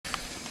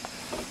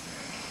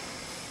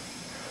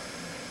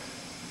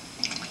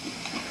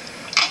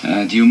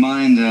Do you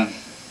mind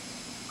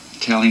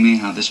telling me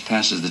how this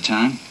passes the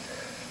time?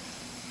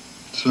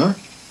 Sir?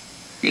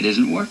 It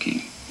isn't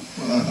working.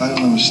 Well, I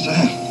don't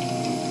understand.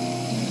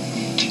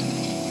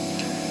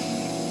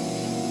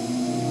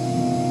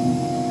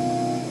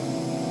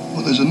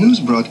 Well, there's a news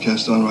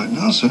broadcast on right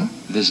now, sir.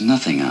 There's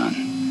nothing on.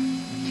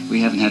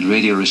 We haven't had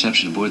radio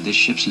reception aboard this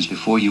ship since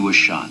before you were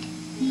shot.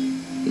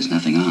 There's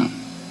nothing on.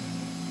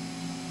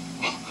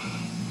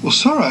 Well,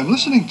 sir, I'm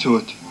listening to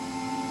it.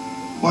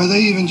 Why,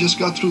 they even just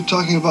got through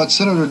talking about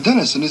Senator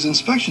Dennis and his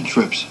inspection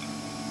trips.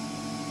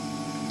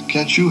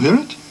 Can't you hear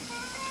it?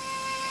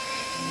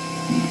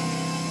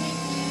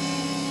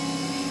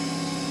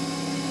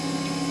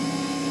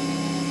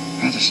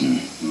 Patterson.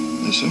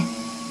 Yes, sir?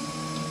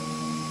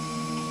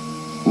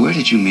 Where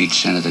did you meet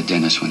Senator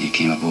Dennis when you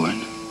came aboard?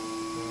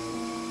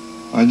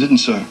 I didn't,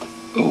 sir.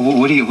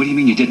 What do you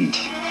mean you didn't?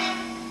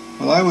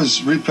 Well, I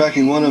was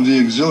repacking one of the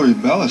auxiliary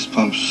ballast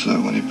pumps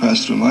when he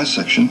passed through my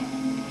section.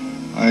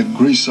 I had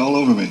grease all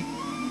over me.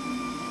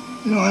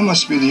 You know, I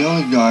must be the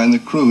only guy in the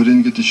crew who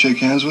didn't get to shake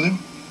hands with him.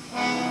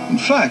 In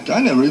fact, I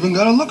never even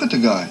got a look at the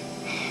guy.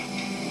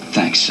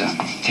 Thanks.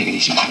 Take it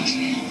easy,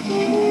 Patterson.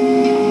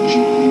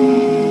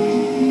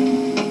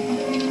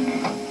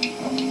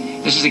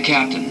 This is the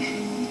captain.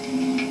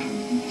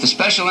 The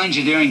special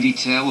engineering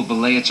detail will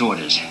belay its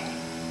orders.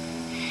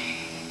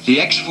 The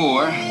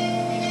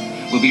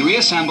X-4 will be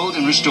reassembled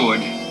and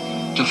restored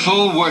to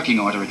full working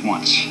order at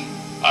once.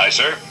 Aye,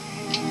 sir.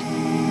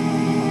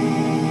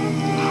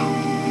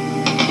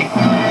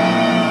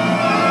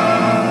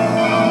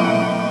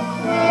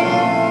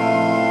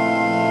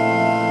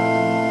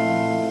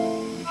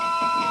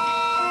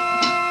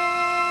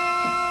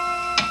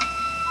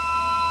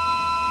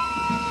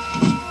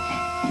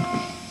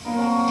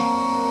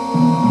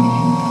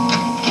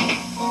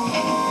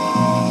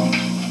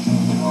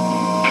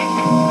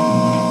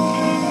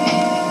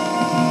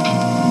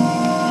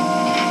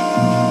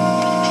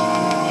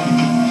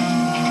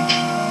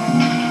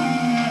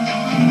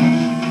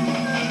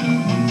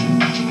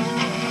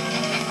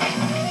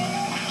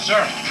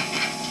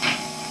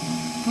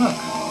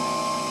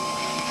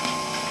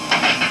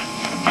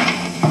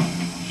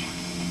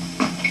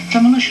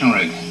 Demolition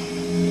rig.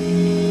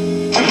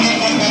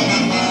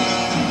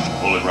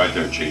 Hold it right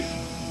there, Chief.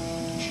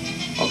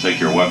 I'll take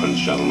your weapons,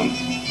 gentlemen.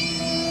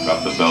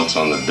 Drop the belts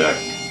on the deck.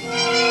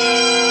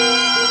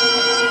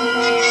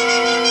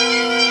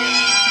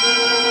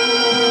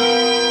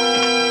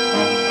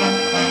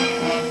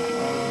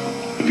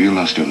 Have you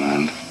lost your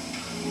mind?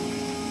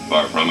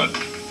 Far from it.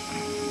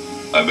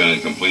 I've been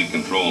in complete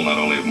control not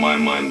only of my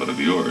mind, but of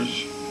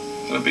yours.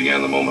 And it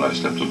began the moment I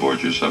stepped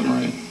aboard your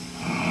submarine.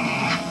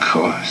 Oh, of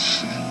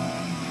course.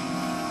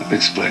 That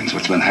explains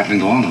what's been happening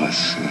to all of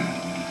us.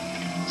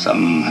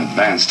 Some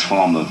advanced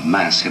form of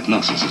mass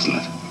hypnosis, isn't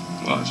it?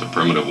 Well, it's a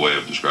primitive way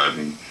of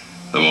describing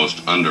the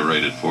most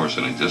underrated force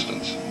in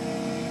existence.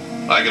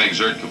 I can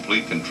exert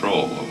complete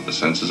control over the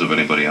senses of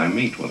anybody I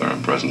meet, whether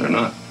I'm present or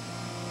not.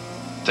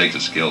 It takes a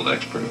skilled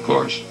expert, of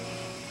course.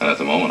 And at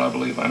the moment, I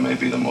believe I may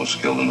be the most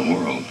skilled in the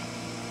world.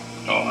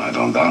 Oh, I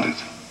don't doubt it.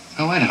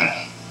 Oh, wait a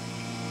minute.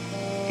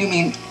 You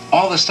mean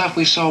all the stuff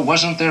we saw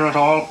wasn't there at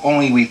all,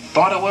 only we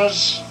thought it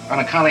was on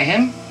account of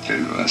him?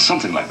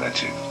 Something like that,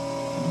 Chief.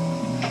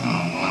 Oh,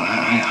 well,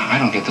 I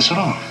don't get this at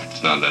all.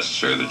 It's not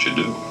necessary that you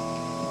do.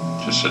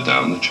 Just sit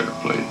down in the chair,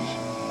 please.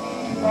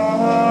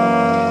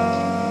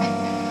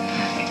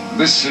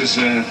 This is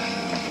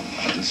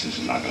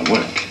not going to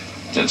work.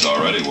 It's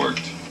already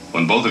worked.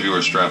 When both of you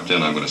are strapped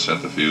in, I'm going to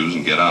set the fuse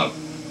and get out.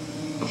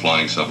 The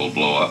flying sub will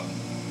blow up,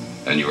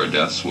 and your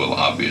deaths will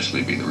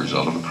obviously be the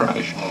result of a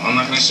crash. Well, I'm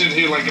not going to sit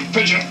here like a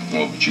pigeon.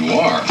 Well, but you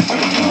are.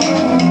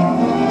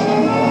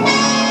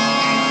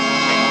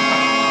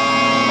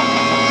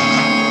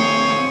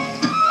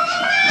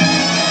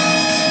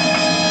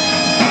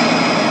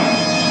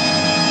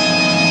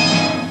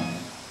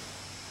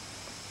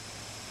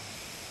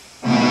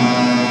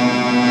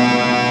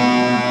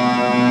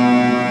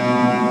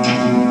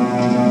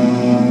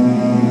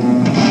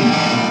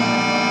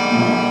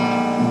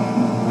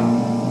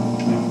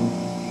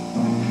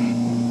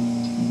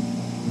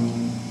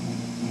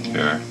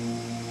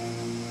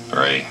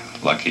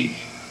 Lucky,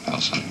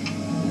 Nelson.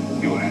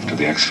 You were after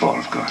the X-4,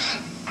 of course.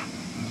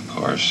 Of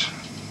course.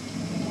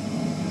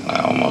 I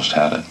almost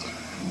had it.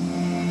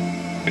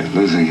 You're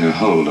losing your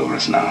hold over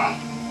us now.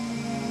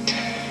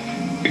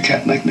 You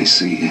can't make me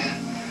see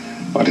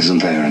what isn't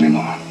there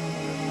anymore.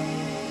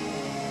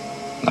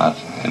 Not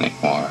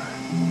anymore.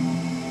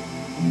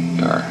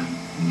 You're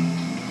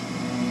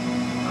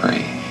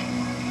free.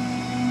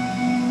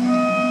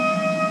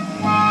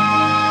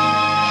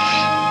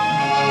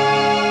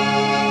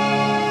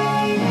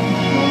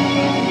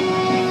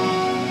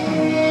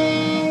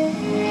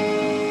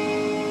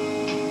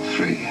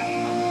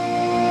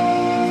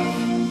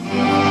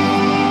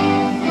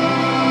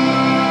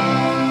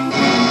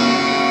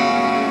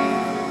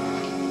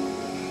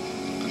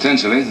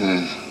 Potentially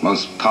the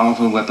most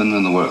powerful weapon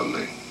in the world,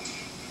 Lee.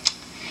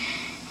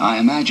 I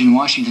imagine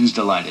Washington's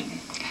delighted.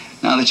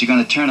 Now that you're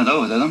going to turn it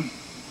over to them.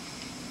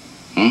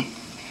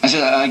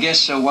 said, I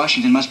guess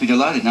Washington must be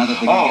delighted now that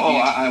they're going to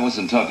get the I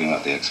wasn't talking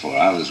about the X4.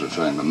 I was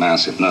referring to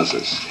mass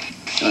hypnosis.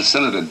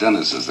 Senator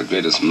Dennis is the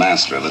greatest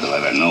master of it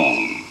I've ever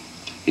known.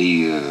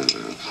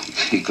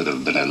 He could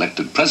have been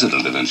elected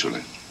president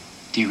eventually.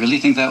 Do you really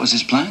think that was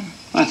his plan?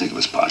 I think it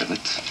was part of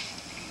it.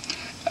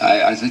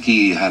 I think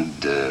he had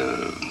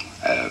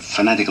a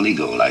fanatical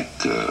ego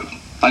like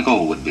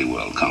all would-be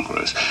world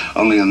conquerors.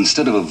 Only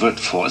instead of overt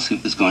force, he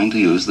was going to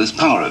use this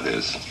power of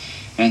his.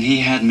 And he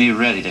had me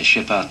ready to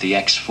ship out the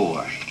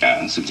X4.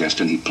 Yeah, a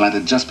suggestion he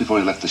planted just before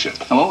he left the ship.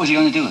 Now, what was he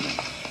going to do with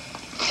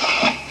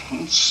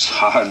it? It's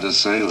hard to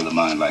say with a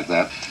mind like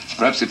that.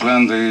 Perhaps he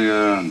planned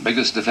the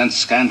biggest defense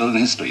scandal in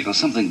history. You know,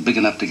 something big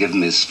enough to give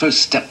him his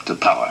first step to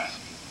power.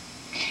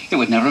 It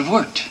would never have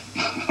worked.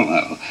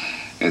 Well,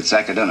 it's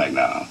academic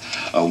now.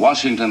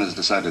 Washington has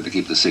decided to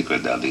keep the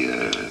secret. There'll be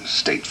a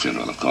state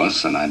funeral, of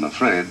course, and I'm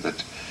afraid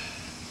that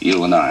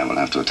you and I will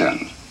have to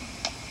attend.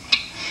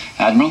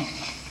 Admiral,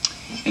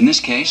 in this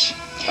case,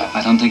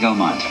 I don't think I'll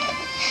mind.